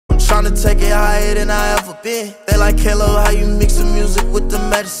Tryna take it higher than I ever been. They like, hello, how you mix the music with the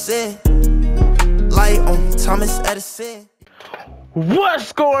medicine? Light on Thomas Edison.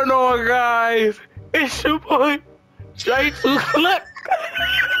 What's going on, guys? It's your boy, J2Click.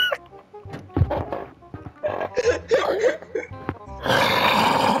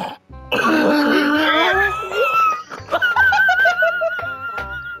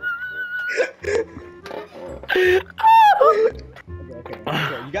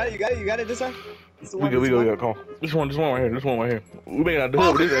 Okay. You got it this time? We go, come on. This one right here. We made out the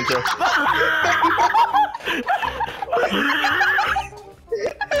hood with this intro.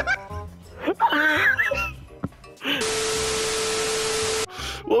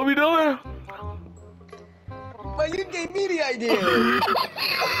 What we doing? But you gave me the idea.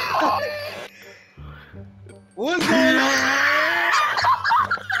 What's going on?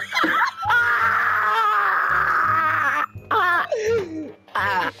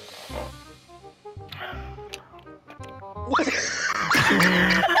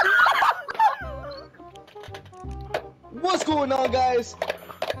 What's going on, guys?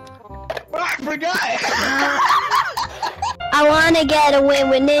 I forgot. I wanna get a win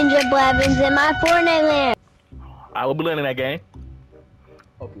with Ninja Blevins in my Fortnite land. I will be learning that game.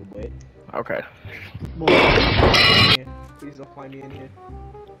 Okay, wait. Okay. Please don't find me in here.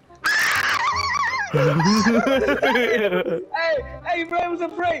 Hey, bro, it was a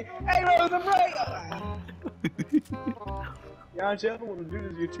prank. Y'all, I don't want to do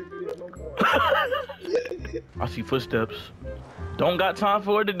this YouTube video no more. I see footsteps. Don't got time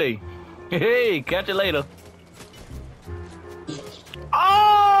for it today. Hey, catch you later.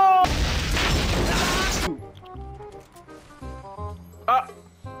 Oh!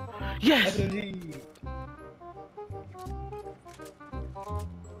 Yes! SMG.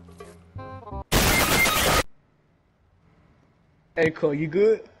 Hey, Cole, you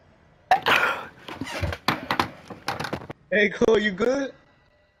good? Hey, Cole, you good?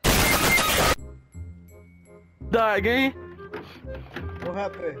 Die again? What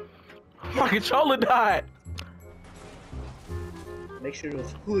happened? My controller died. Make sure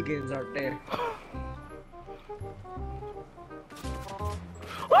those hooligans aren't there.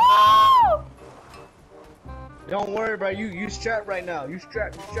 Oh! Don't worry, bro. You strapped right now. You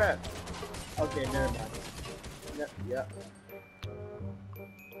strapped. Okay, never mind. Yeah.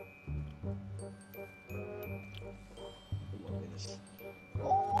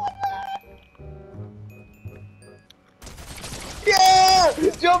 Yeah!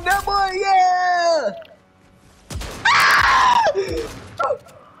 Jump that boy, yeah! Ah!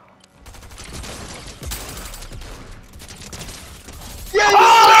 Yeah!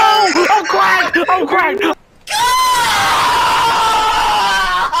 Oh! I'm cracked! God!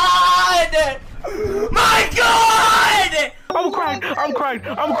 My God! I'm cracked.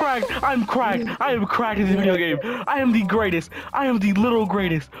 I am cracked in this video game. I am the greatest. I am the little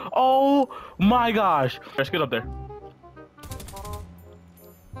greatest. Oh my gosh. Let's get up there.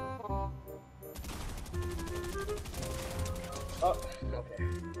 Oh, okay.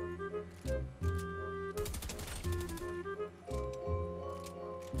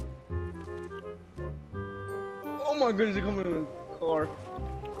 Oh my goodness, they're coming in the car.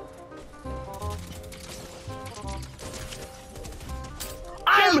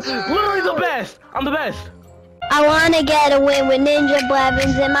 I'm literally the best. I'm the best. I wanna get a win with Ninja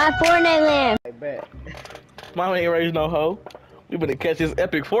Blevins in my Fortnite land. I bet. Mama ain't raised no hoe. We better catch this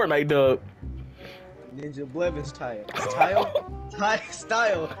epic Fortnite dub. Ninja Blevins style.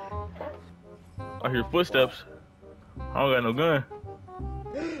 Style. I hear footsteps. I don't got no gun.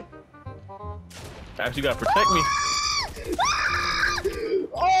 Actually, gotta protect me.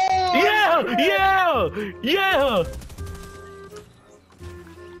 Oh! Yeah!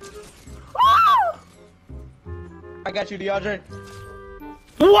 I got you, DeAndre.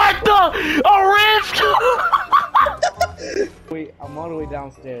 What the? A rift? Wait, I'm all the way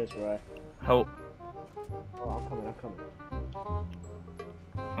downstairs, bro. Help. Oh, I'm coming.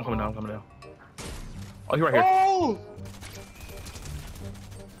 I'm coming down. Oh, he's right here. Oh!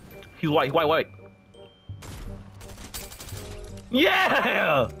 He's white.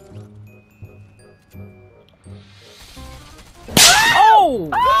 Yeah! Oh!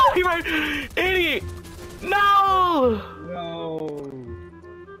 He right. Idiot! No!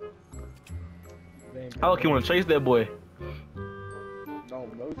 I look, you wanna chase that boy. No,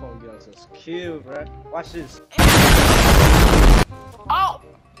 bro, we gonna get us a kill, bro. Watch this. Oh!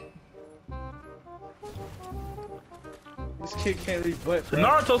 This kid can't read butt, The bro.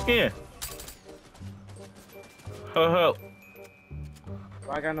 Naruto skin. Help.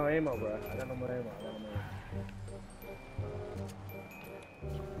 I got no ammo, bro. I got no more ammo.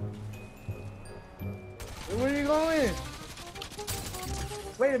 going?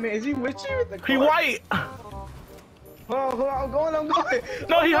 Wait a minute, is he with you? The He car? white. Hold on, I'm going.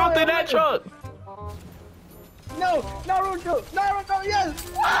 No, he hopped in that truck. No, Naruto,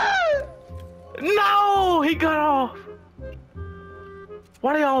 yes! Ah! No, he got off.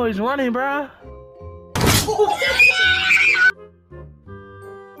 Why they always running, bruh?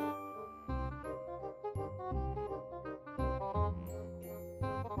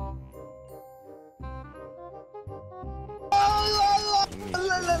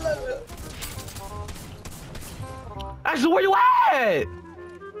 Axel, where you at?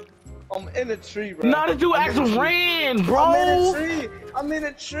 I'm in a tree, bro. Nah, this dude Axel ran, bro. I'm in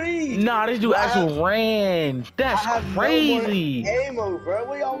a tree. Nah, this dude Axel ran. That's crazy. No more ammo, bro.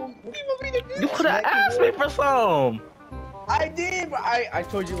 What do you want me to do? You could have asked me for some. I did, but I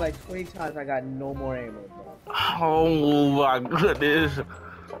told you like 20 times I got no more ammo, bro. Oh my goodness.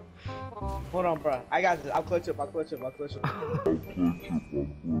 Hold on, bro. I got this. I'll clutch up.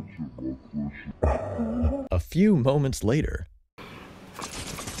 A few moments later.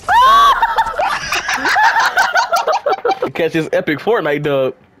 Catch this epic Fortnite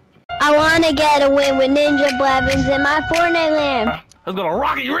dub. I wanna get a win with Ninja Blevins in my Fortnite land. Let's go to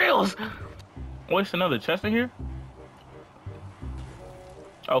Rocky Reels. What's another chest in here?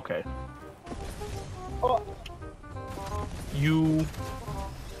 Okay. Oh. You.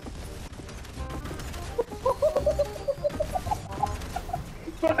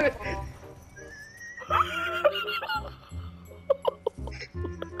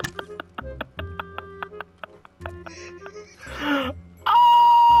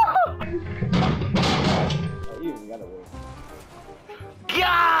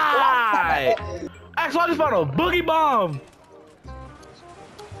 God! Axel, I just found a boogie bomb.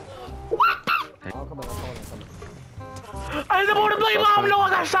 I ended up with a boogie bomb. No, I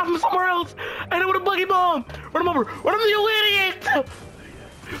got shot from somewhere else. I ended up with a boogie bomb. Run him over, you idiot!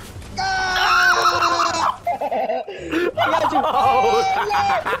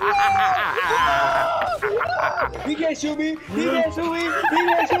 He can't shoot me.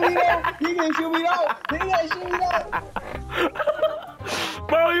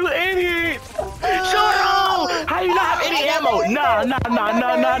 Bro, you idiot! Shoot him! How you not have any ammo? Nah.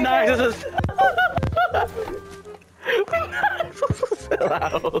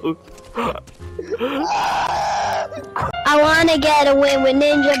 I wanna get a win with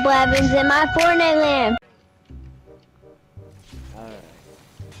Ninja Blevins in my Fortnite land.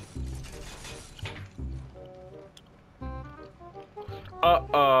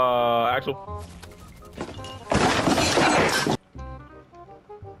 Axel.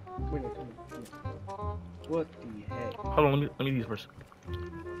 What the heck? Hold on, let me do these first.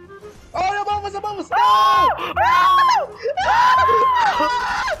 Oh, they're above us! No!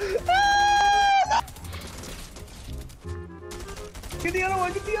 Get the other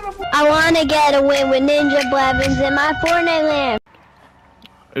one! I wanna get a win with Ninja Blevins in my Fortnite land.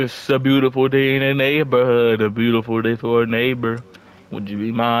 It's a beautiful day in the neighborhood, a beautiful day for a neighbor. Would you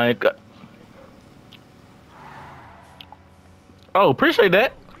be mine? Oh, appreciate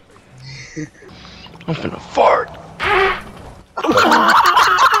that. I'm finna fart.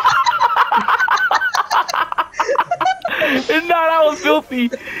 And nah, that was filthy.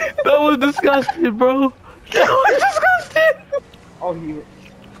 That was disgusting, bro. That was disgusting. Oh,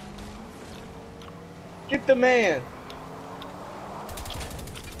 get the man.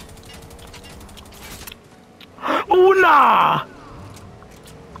 Oh, nah.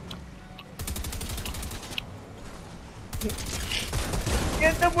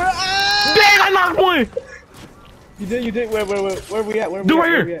 Get the bro. Ah! Dang, I knocked one. You did. Where we at? Where Do we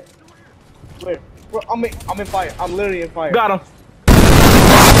right at? here. Where? Bro, I'm in fire. I'm literally in fire. Got him.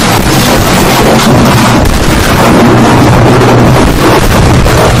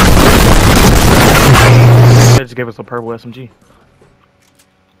 They just gave us a purple SMG.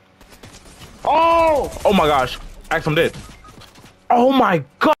 Oh my gosh. I'm dead. Oh my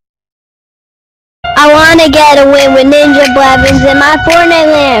god. I wanna get a win with Ninja Blevins in my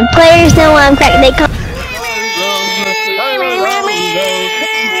Fortnite land. Players know I'm cracked, they come.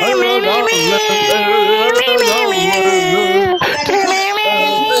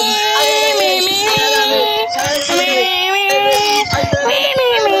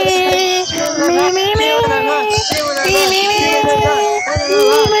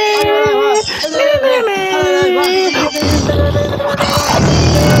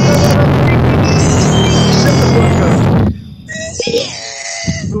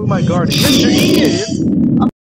 Oh my god, Mr. Ian!